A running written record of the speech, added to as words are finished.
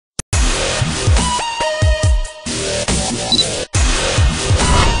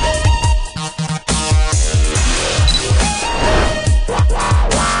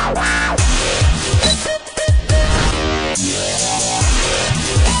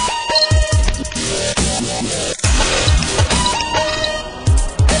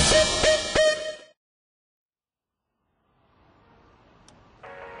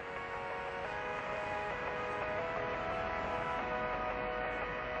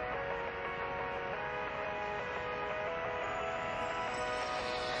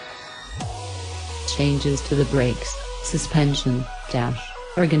changes to the brakes, suspension, dash,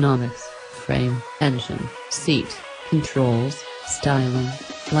 ergonomics, frame, engine, seat, controls, styling,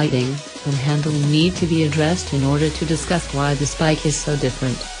 lighting, and handling need to be addressed in order to discuss why this bike is so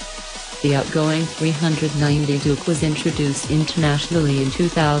different. The outgoing 390 Duke was introduced internationally in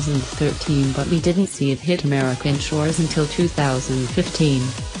 2013, but we didn't see it hit American shores until 2015.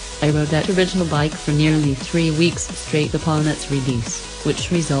 I rode that original bike for nearly 3 weeks straight upon its release, which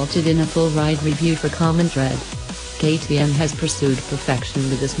resulted in a full ride review for Common Thread. KTM has pursued perfection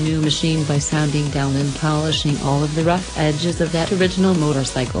with this new machine by sanding down and polishing all of the rough edges of that original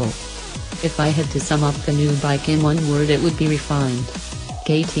motorcycle. If I had to sum up the new bike in one word, it would be refined.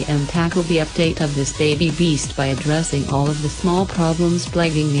 KTM tackled the update of this baby beast by addressing all of the small problems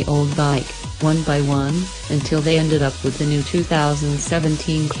plaguing the old bike, one by one, until they ended up with the new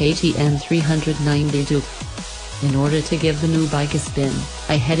 2017 KTM 390 Duke. In order to give the new bike a spin,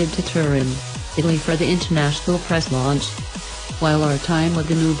 I headed to Turin, Italy for the international press launch. While our time with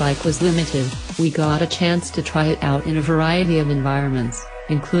the new bike was limited, we got a chance to try it out in a variety of environments,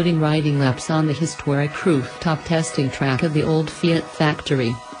 including riding laps on the historic rooftop testing track of the old Fiat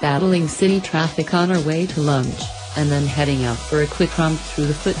factory, battling city traffic on our way to lunch, and then heading out for a quick run through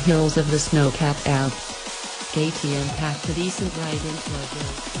the foothills of the snow-capped Alps. KTM packed a decent ride into our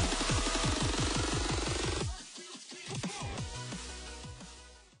build.